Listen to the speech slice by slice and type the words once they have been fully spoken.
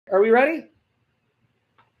Are we ready?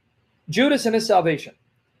 Judas and his salvation.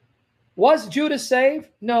 Was Judas saved?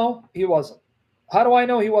 No, he wasn't. How do I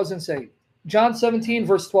know he wasn't saved? John 17,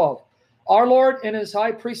 verse 12. Our Lord in his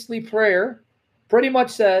high priestly prayer pretty much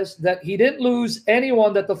says that he didn't lose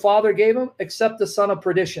anyone that the Father gave him except the son of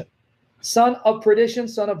perdition. Son of perdition,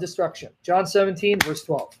 son of destruction. John 17, verse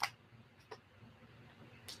 12.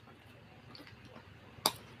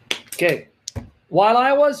 Okay. While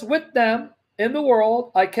I was with them in the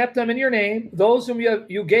world, I kept them in your name. Those whom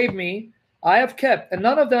you gave me, I have kept. And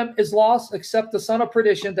none of them is lost except the son of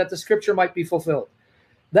perdition, that the scripture might be fulfilled.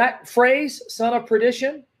 That phrase, son of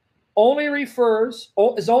perdition,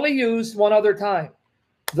 is only used one other time.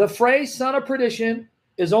 The phrase son of perdition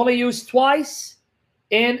is only used twice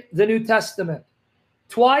in the New Testament.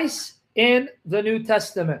 Twice in the New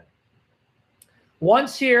Testament.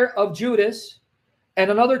 Once here of Judas, and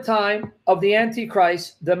another time of the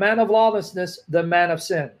Antichrist, the man of lawlessness, the man of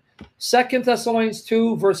sin. 2 Thessalonians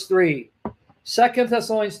 2, verse 3. 2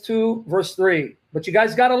 Thessalonians 2, verse 3. But you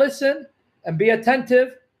guys got to listen and be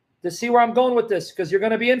attentive to see where I'm going with this, because you're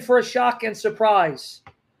going to be in for a shock and surprise.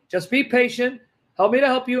 Just be patient. Help me to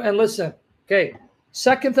help you and listen. Okay.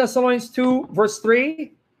 2 Thessalonians 2, verse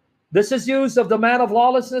 3. This is used of the man of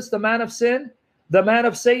lawlessness, the man of sin, the man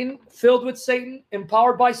of Satan, filled with Satan,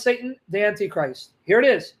 empowered by Satan, the Antichrist. Here it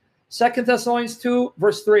is. 2 Thessalonians 2,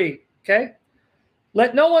 verse 3. Okay.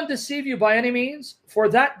 Let no one deceive you by any means, for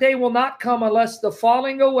that day will not come unless the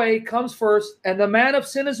falling away comes first, and the man of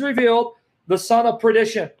sin is revealed, the son of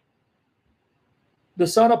perdition. The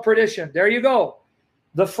son of perdition. There you go.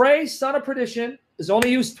 The phrase son of perdition is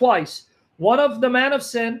only used twice. One of the man of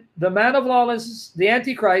sin, the man of lawlessness, the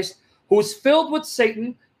Antichrist, who is filled with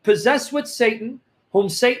Satan, possessed with Satan, whom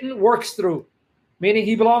Satan works through, meaning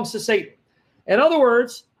he belongs to Satan. In other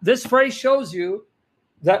words, this phrase shows you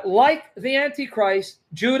that like the Antichrist,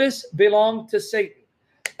 Judas belonged to Satan.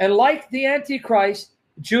 And like the Antichrist,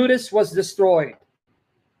 Judas was destroyed.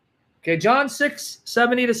 Okay, John 6,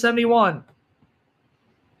 70 to 71.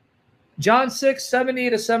 John 6,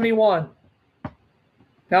 70 to 71.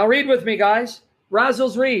 Now read with me, guys.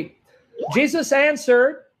 Razzles, read. Jesus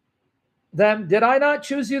answered them, did I not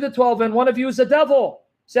choose you the 12, and one of you is a devil?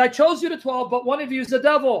 See, I chose you the 12, but one of you is a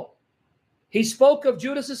devil. He spoke of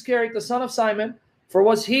Judas Iscariot, the son of Simon, for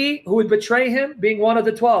was he who would betray him, being one of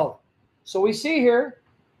the 12. So we see here,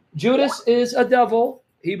 Judas is a devil.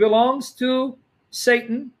 He belongs to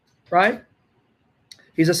Satan, right?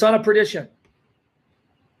 He's a son of perdition.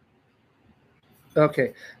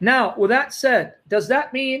 Okay. Now, with that said, does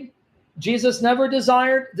that mean Jesus never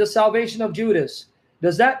desired the salvation of Judas?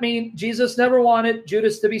 Does that mean Jesus never wanted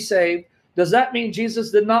Judas to be saved? Does that mean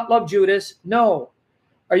Jesus did not love Judas? No.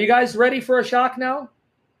 Are you guys ready for a shock now?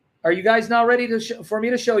 Are you guys now ready for me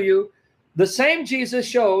to show you? The same Jesus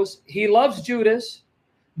shows he loves Judas,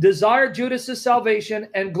 desired Judas's salvation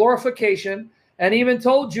and glorification, and even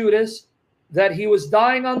told Judas that he was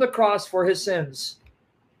dying on the cross for his sins.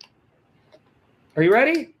 Are you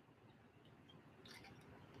ready?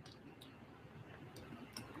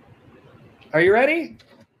 Are you ready?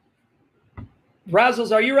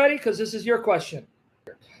 Razzles, are you ready? Because this is your question.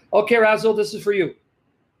 Okay, Razzle, this is for you.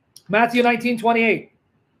 Matthew 19, 28.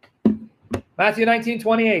 Matthew 19,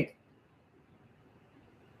 28.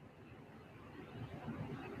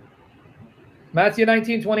 Matthew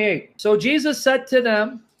 19, 28. So Jesus said to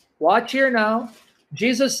them, watch here now.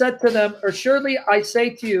 Jesus said to them, assuredly I say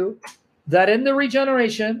to you, that in the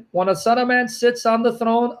regeneration, when a son of man sits on the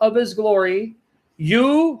throne of his glory,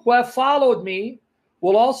 you who have followed me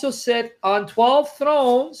will also sit on 12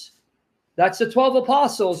 thrones. That's the 12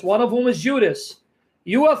 apostles, one of whom is Judas.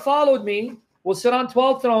 You who have followed me will sit on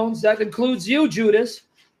 12 thrones. That includes you, Judas,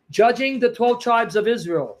 judging the 12 tribes of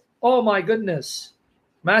Israel. Oh my goodness.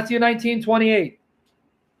 Matthew 19, 28.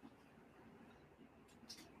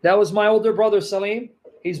 That was my older brother, Salim.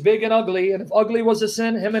 He's big and ugly, and if ugly was a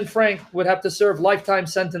sin, him and Frank would have to serve lifetime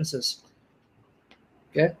sentences.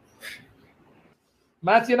 Okay?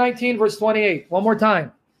 Matthew 19, verse 28. One more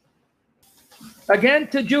time. Again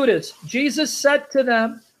to Judas, Jesus said to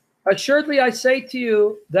them, assuredly I say to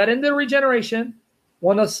you, that in the regeneration,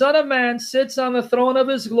 when the Son of Man sits on the throne of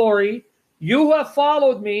his glory, you who have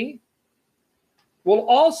followed me will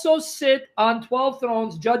also sit on 12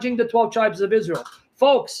 thrones, judging the 12 tribes of Israel.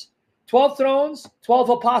 Folks, 12 thrones, 12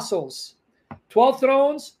 apostles. 12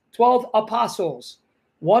 thrones, 12 apostles.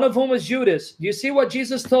 One of whom is Judas. Do you see what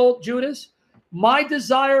Jesus told Judas? My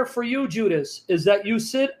desire for you, Judas, is that you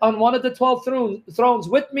sit on one of the 12 thrones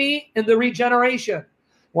with me in the regeneration.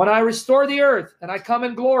 When I restore the earth and I come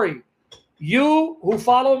in glory, You who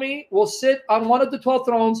follow me will sit on one of the 12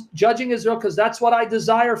 thrones, judging Israel, because that's what I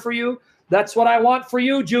desire for you. That's what I want for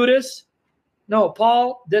you, Judas. No,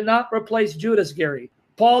 Paul did not replace Judas, Gary.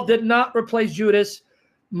 Paul did not replace Judas.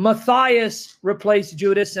 Matthias replaced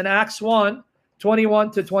Judas in Acts 1,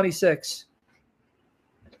 21 to 26.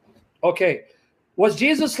 Okay. Was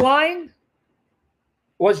Jesus lying?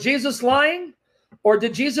 Was Jesus lying? Or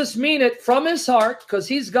did Jesus mean it from his heart, because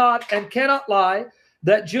he's God and cannot lie,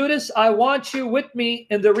 that Judas, I want you with me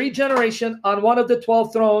in the regeneration on one of the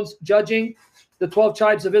 12 thrones, judging the 12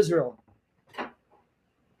 tribes of Israel?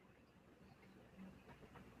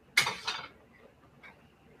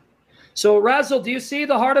 So, Razzle, do you see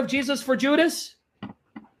the heart of Jesus for Judas?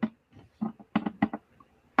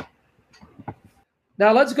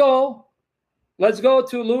 Now, let's go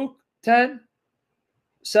to Luke 10,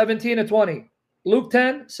 17 and 20. Luke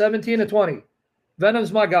 10, 17 and 20.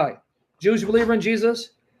 Venom's my guy. Jewish believer in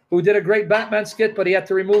Jesus who did a great Batman skit, but he had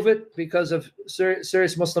to remove it because of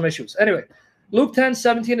serious Muslim issues. Anyway, Luke 10,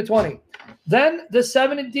 17 and 20. Then the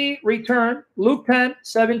 70 returned. Luke 10,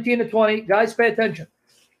 17 and 20. Guys, pay attention.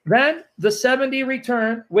 Then the 70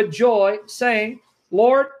 returned with joy, saying,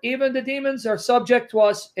 Lord, even the demons are subject to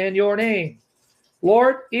us in your name.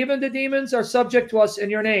 Lord, even the demons are subject to us in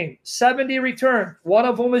your name. 70 returned, one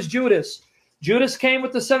of whom is Judas. Judas came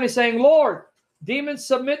with the 70 saying, Lord, demons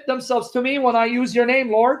submit themselves to me when I use your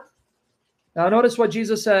name, Lord. Now notice what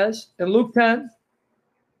Jesus says in Luke 10,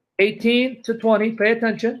 18 to 20. Pay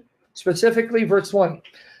attention, specifically verse 20.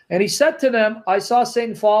 And he said to them, I saw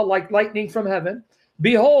Satan fall like lightning from heaven.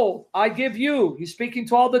 Behold, I give you, he's speaking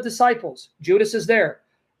to all the disciples. Judas is there.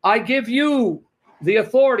 I give you the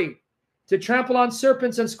authority to trample on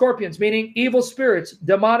serpents and scorpions, meaning evil spirits,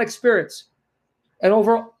 demonic spirits, and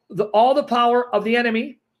over all the power of the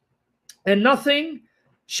enemy, and nothing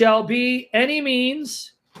shall by any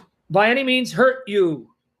means hurt you.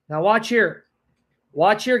 Now watch here.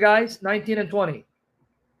 Watch here, guys, 19 and 20.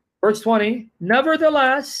 Verse 20,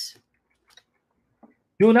 nevertheless,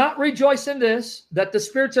 do not rejoice in this, that the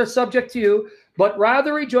spirits are subject to you, but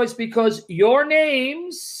rather rejoice because your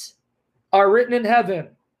names are written in heaven.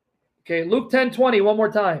 Okay, Luke 10:20, one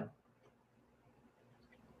more time.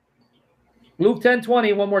 Luke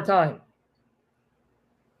 10:20, one more time.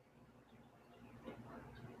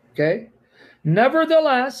 Okay.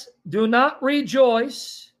 Nevertheless, do not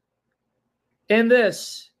rejoice in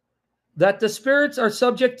this, that the spirits are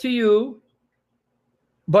subject to you,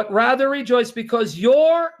 but rather rejoice because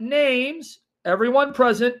your names, everyone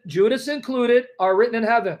present, Judas included, are written in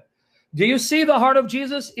heaven. Do you see the heart of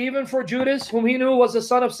Jesus, even for Judas, whom he knew was the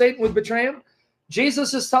son of Satan, would betray him?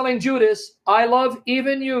 Jesus is telling Judas, I love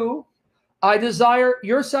even you. I desire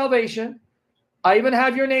your salvation. I even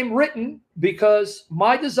have your name written because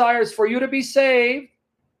my desire is for you to be saved.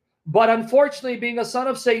 But unfortunately, being a son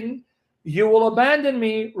of Satan, you will abandon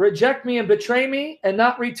me, reject me, and betray me, and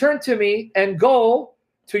not return to me and go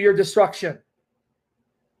to your destruction.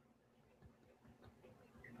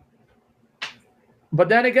 But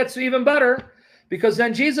then it gets even better, because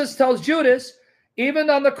then Jesus tells Judas, even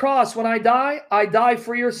on the cross, when I die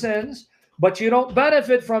for your sins, but you don't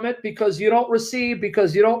benefit from it because you don't receive,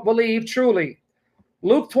 because you don't believe truly.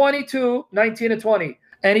 Luke 22, 19 and 20.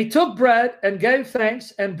 And he took bread and gave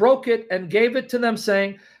thanks and broke it and gave it to them,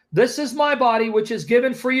 saying, this is my body, which is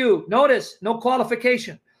given for you. Notice, no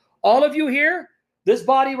qualification. All of you here, this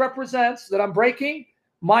body represents that I'm breaking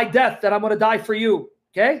my death, that I'm going to die for you.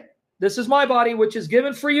 Okay? This is my body, which is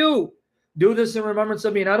given for you. Do this in remembrance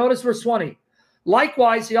of me. Now notice verse 20.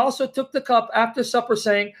 Likewise, he also took the cup after supper,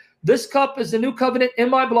 saying, this cup is the new covenant in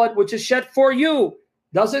my blood, which is shed for you.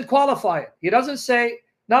 Doesn't qualify it. He doesn't say,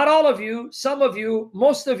 not all of you, some of you,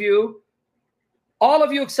 most of you, all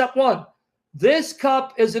of you except one. This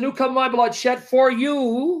cup is the new covenant in my blood shed for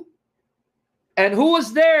you. And who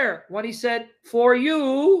was there when he said, for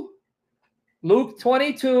you? Luke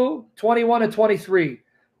 22, 21 and 23.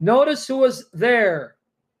 Notice who was there.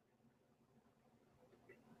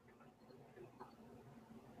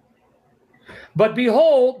 But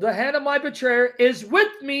behold, the hand of my betrayer is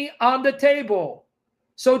with me on the table.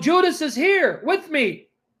 So Judas is here with me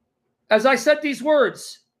as I said these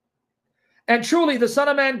words. And truly the Son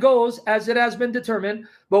of Man goes as it has been determined,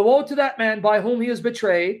 but woe to that man by whom he is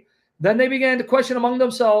betrayed. Then they began to question among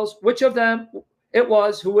themselves which of them it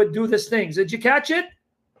was who would do these things. Did you catch it?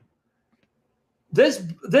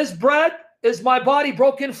 This bread is my body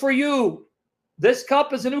broken for you. This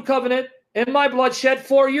cup is a new covenant in my blood shed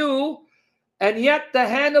for you. And yet the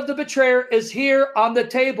hand of the betrayer is here on the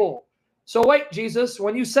table. So wait, Jesus,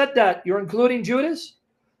 when you said that, you're including Judas?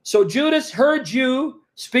 So Judas heard you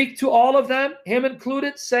speak to all of them, him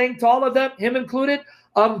included, saying to all of them, him included,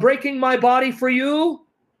 I'm breaking my body for you.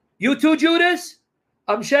 You too, Judas.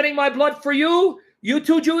 I'm shedding my blood for you. You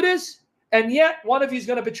too, Judas. And yet one of you is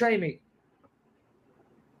going to betray me.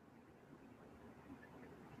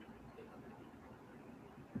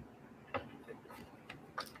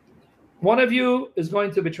 One of you is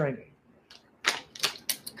going to betray me.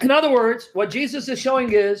 In other words, what Jesus is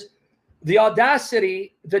showing is the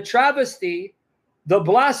audacity, the travesty, the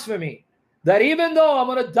blasphemy, that even though I'm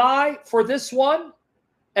going to die for this one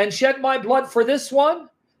and shed my blood for this one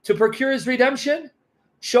to procure his redemption,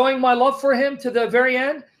 showing my love for him to the very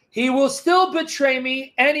end, he will still betray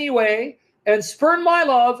me anyway and spurn my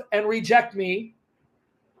love and reject me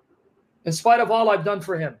in spite of all I've done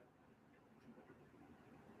for him.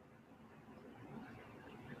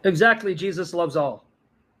 Exactly, Jesus loves all.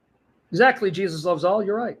 Exactly, Jesus loves all.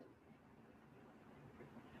 You're right.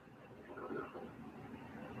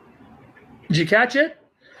 Did you catch it?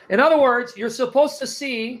 In other words, you're supposed to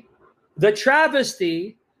see the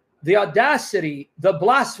travesty, the audacity, the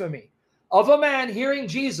blasphemy of a man hearing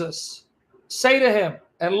Jesus say to him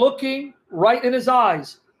and looking right in his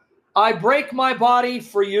eyes, I break my body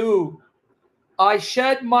for you. I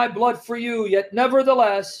shed my blood for you, yet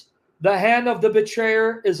nevertheless, the hand of the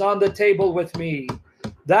betrayer is on the table with me.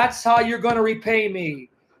 That's how you're going to repay me.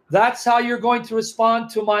 That's how you're going to respond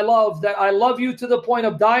to my love, that I love you to the point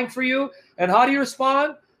of dying for you. And how do you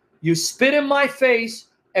respond? You spit in my face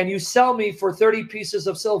and you sell me for 30 pieces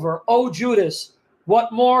of silver. Oh, Judas,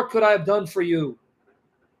 what more could I have done for you?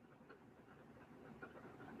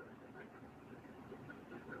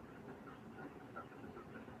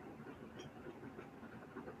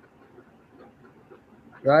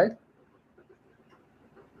 Right?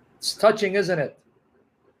 It's touching, isn't it?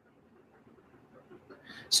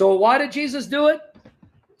 So why did Jesus do it?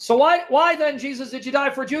 So why then, Jesus, did you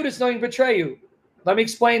die for Judas knowing he betray you? Let me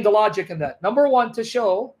explain the logic in that. Number one, to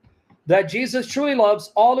show that Jesus truly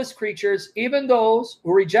loves all his creatures, even those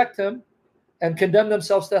who reject him and condemn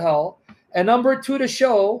themselves to hell. And number two, to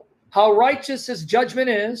show how righteous his judgment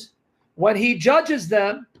is when he judges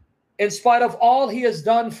them in spite of all he has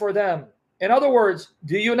done for them. In other words,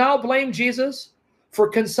 do you now blame Jesus for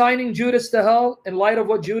consigning Judas to hell in light of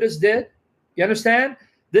what Judas did? You understand?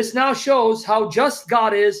 This now shows how just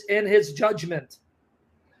God is in his judgment.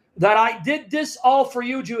 That I did this all for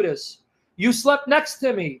you, Judas. You slept next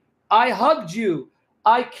to me. I hugged you.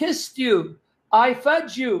 I kissed you. I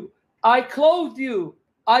fed you. I clothed you.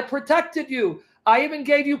 I protected you. I even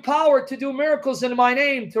gave you power to do miracles in my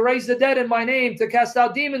name, to raise the dead in my name, to cast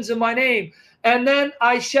out demons in my name. And then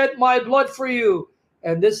I shed my blood for you.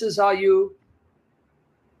 And this is how you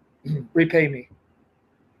repay me.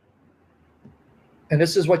 And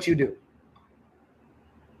this is what you do.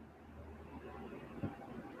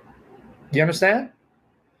 Do you understand?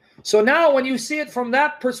 So now when you see it from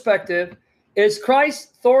that perspective, is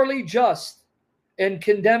Christ thoroughly just in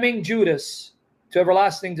condemning Judas to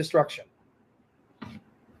everlasting destruction?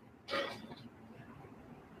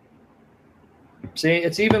 See,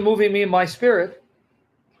 it's even moving me in my spirit.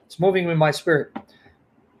 It's moving me in my spirit,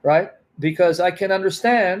 right? Because I can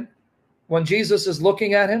understand when Jesus is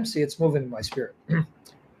looking at him. See, it's moving in my spirit.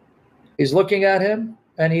 He's looking at him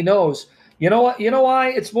and he knows. You know what? You know why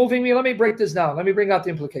it's moving me? Let me break this down. Let me bring out the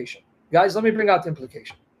implication. Guys, let me bring out the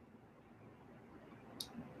implication.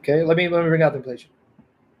 Okay, let me bring out the implication.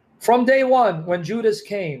 From day one, when Judas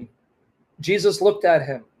came, Jesus looked at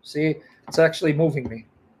him. See, it's actually moving me.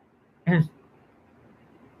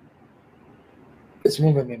 It's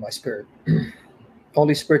moving me in my spirit.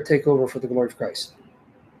 Holy Spirit, take over for the glory of Christ.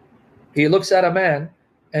 He looks at a man,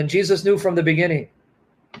 and Jesus knew from the beginning,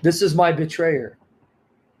 this is my betrayer.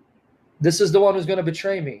 This is the one who's going to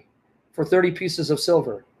betray me for 30 pieces of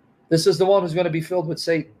silver. This is the one who's going to be filled with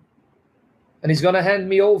Satan. And he's going to hand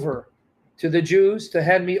me over to the Jews, to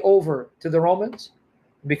hand me over to the Romans.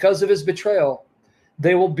 Because of his betrayal,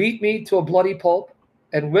 they will beat me to a bloody pulp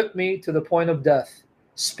and whip me to the point of death.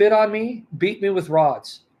 Spit on me, beat me with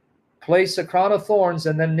rods, place a crown of thorns,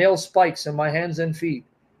 and then nail spikes in my hands and feet,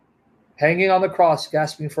 hanging on the cross,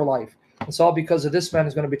 gasping for life. It's all because of this man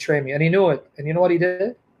who's going to betray me. And he knew it. And you know what he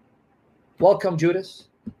did? Welcome, Judas.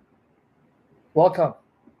 Welcome.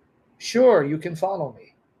 Sure, you can follow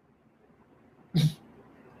me.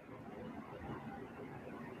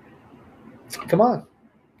 Come on.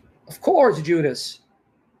 Of course, Judas.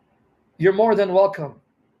 You're more than welcome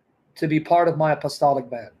to be part of my apostolic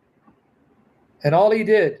band. And all he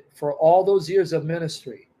did for all those years of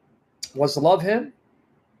ministry was love him,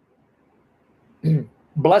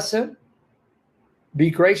 bless him, be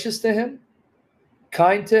gracious to him,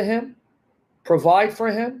 kind to him, provide for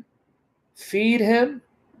him, feed him,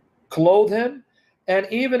 clothe him. And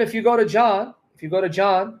even if you go to John,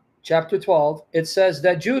 chapter 12, it says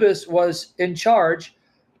that Judas was in charge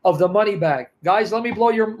of the money bag. Guys, let me blow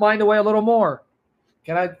your mind away a little more.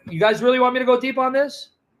 You guys really want me to go deep on this?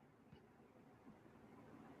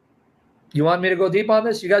 You want me to go deep on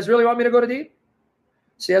this? You guys really want me to go deep?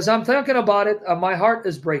 See, as I'm thinking about it, my heart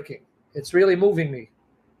is breaking. It's really moving me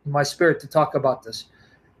in my spirit to talk about this.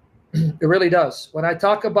 It really does. When I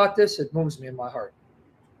talk about this, it moves me in my heart.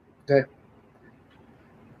 Okay.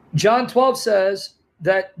 John 12 says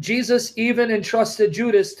that Jesus even entrusted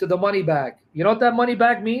Judas to the money bag. You know what that money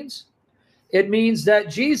bag means? It means that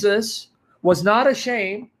Jesus was not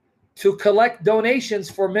ashamed to collect donations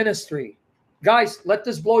for ministry. Guys, let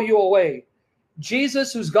this blow you away.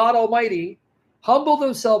 Jesus, who's God Almighty, humbled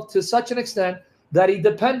himself to such an extent that he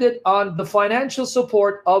depended on the financial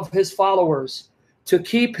support of his followers to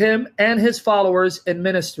keep him and his followers in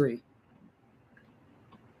ministry.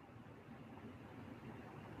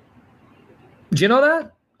 Do you know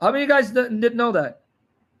that? How many of you guys didn't know that?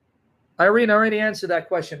 Irene already answered that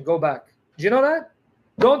question. Go back. Do you know that?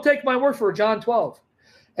 Don't take my word for John 12.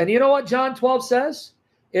 And you know what John 12 says?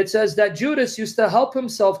 It says that Judas used to help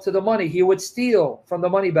himself to the money. He would steal from the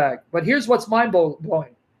money bag. But here's what's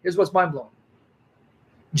mind-blowing. Here's what's mind-blowing.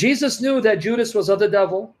 Jesus knew that Judas was of the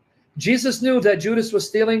devil. Jesus knew that Judas was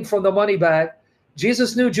stealing from the money bag.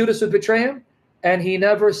 Jesus knew Judas would betray him, and he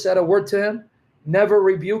never said a word to him, never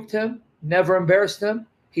rebuked him, never embarrassed him.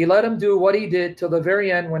 He let him do what he did till the very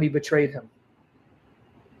end when he betrayed him.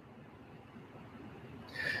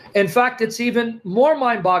 In fact, it's even more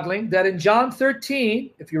mind-boggling that in John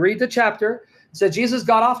 13, if you read the chapter, it said Jesus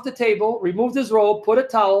got off the table, removed his robe, put a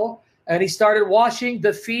towel, and he started washing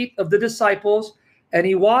the feet of the disciples, and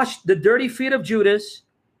he washed the dirty feet of Judas,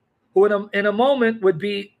 who in a moment would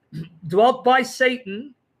be dwelt by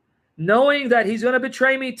Satan, knowing that he's going to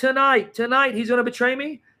betray me tonight. Tonight he's going to betray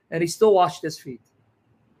me, and he still washed his feet.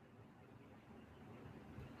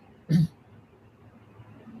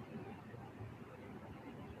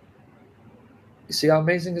 You see how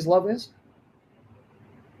amazing his love is?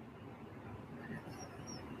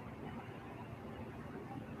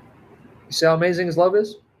 You see how amazing his love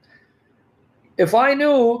is? If I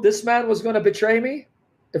knew this man was going to betray me,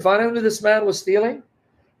 if I knew this man was stealing,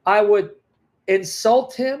 I would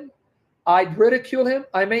insult him, I'd ridicule him,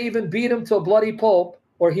 I may even beat him to a bloody pulp,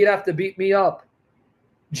 or he'd have to beat me up.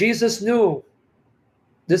 Jesus knew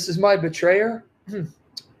this is my betrayer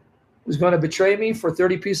who's going to betray me for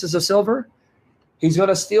 30 pieces of silver. He's going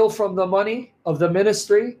to steal from the money of the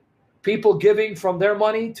ministry, people giving from their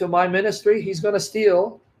money to my ministry. He's going to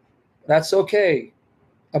steal. That's okay.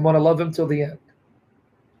 I'm going to love him till the end.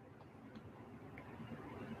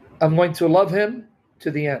 I'm going to love him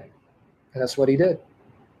to the end. And that's what he did.